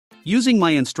Using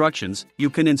my instructions,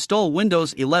 you can install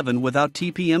Windows 11 without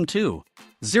TPM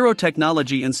 2.0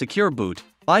 technology and secure boot,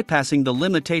 bypassing the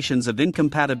limitations of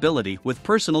incompatibility with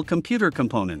personal computer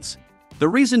components. The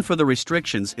reason for the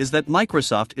restrictions is that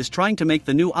Microsoft is trying to make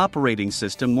the new operating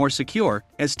system more secure,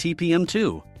 as TPM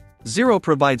 2.0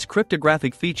 provides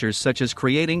cryptographic features such as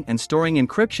creating and storing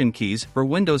encryption keys for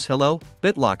Windows Hello,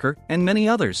 BitLocker, and many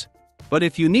others. But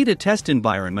if you need a test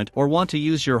environment or want to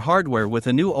use your hardware with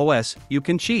a new OS, you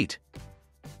can cheat.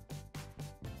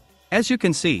 As you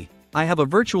can see, I have a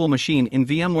virtual machine in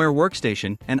VMware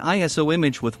Workstation, and ISO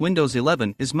image with Windows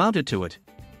 11 is mounted to it.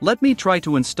 Let me try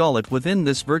to install it within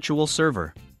this virtual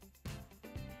server.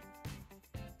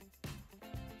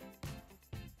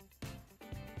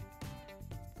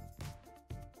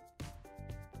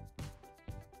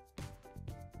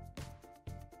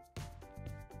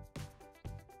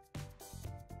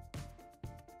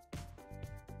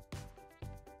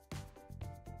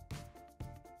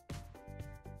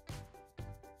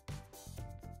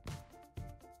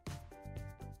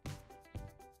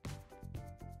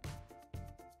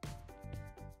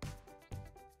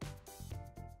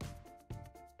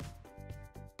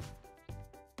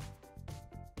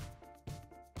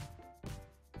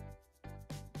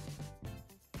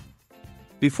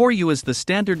 Before you is the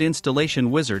standard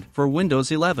installation wizard for Windows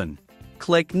 11.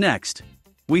 Click Next.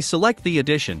 We select the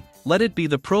edition, let it be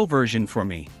the Pro version for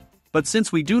me. But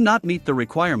since we do not meet the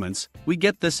requirements, we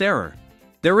get this error.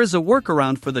 There is a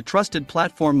workaround for the Trusted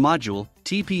Platform Module,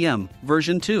 TPM,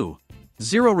 version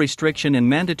 2.0 restriction and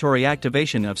mandatory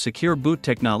activation of secure boot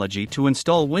technology to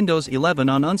install Windows 11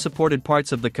 on unsupported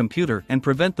parts of the computer and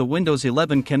prevent the Windows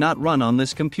 11 cannot run on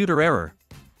this computer error.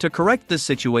 To correct this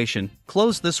situation,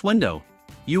 close this window.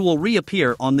 You will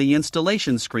reappear on the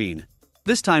installation screen.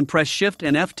 This time press Shift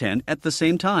and F10 at the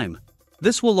same time.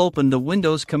 This will open the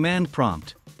Windows command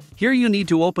prompt. Here you need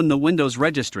to open the Windows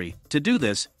registry. To do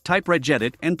this, type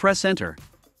regedit and press Enter.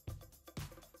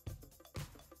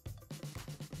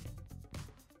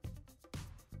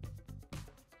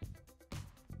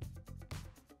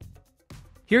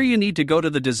 Here you need to go to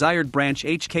the desired branch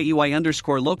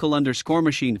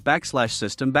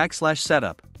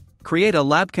HKUI_local_machine/system/setup. Create a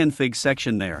labconfig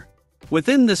section there.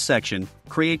 Within this section,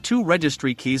 create two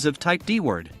registry keys of type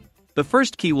dword. The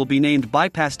first key will be named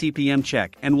bypass TPM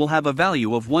check and will have a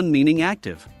value of 1 meaning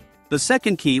active. The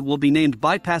second key will be named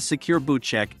bypass secure boot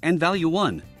check and value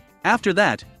 1. After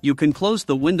that, you can close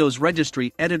the Windows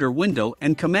registry editor window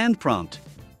and command prompt.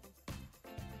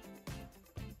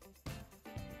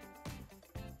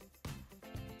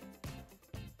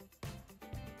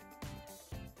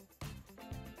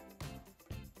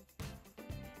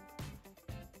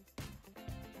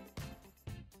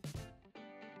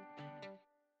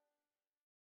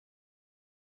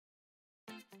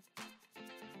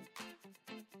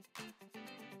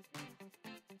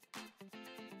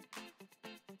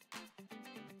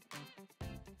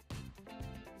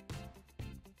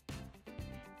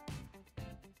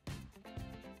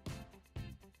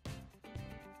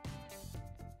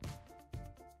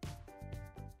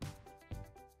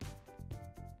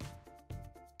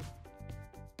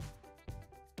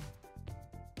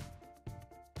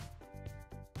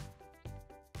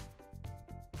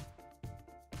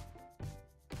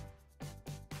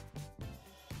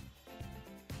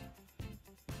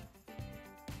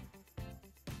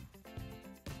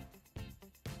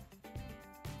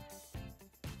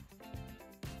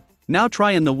 Now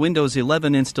try in the Windows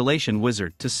 11 installation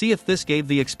wizard to see if this gave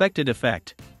the expected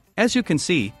effect. As you can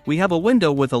see, we have a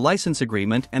window with a license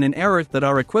agreement and an error that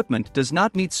our equipment does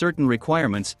not meet certain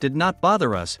requirements did not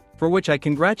bother us, for which I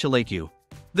congratulate you.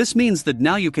 This means that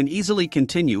now you can easily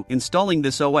continue installing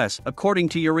this OS according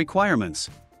to your requirements.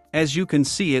 As you can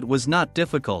see, it was not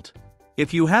difficult.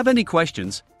 If you have any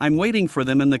questions, I'm waiting for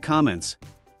them in the comments.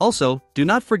 Also, do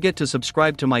not forget to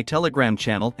subscribe to my Telegram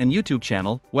channel and YouTube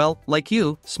channel, well, like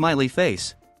you, smiley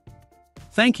face.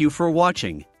 Thank you for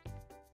watching.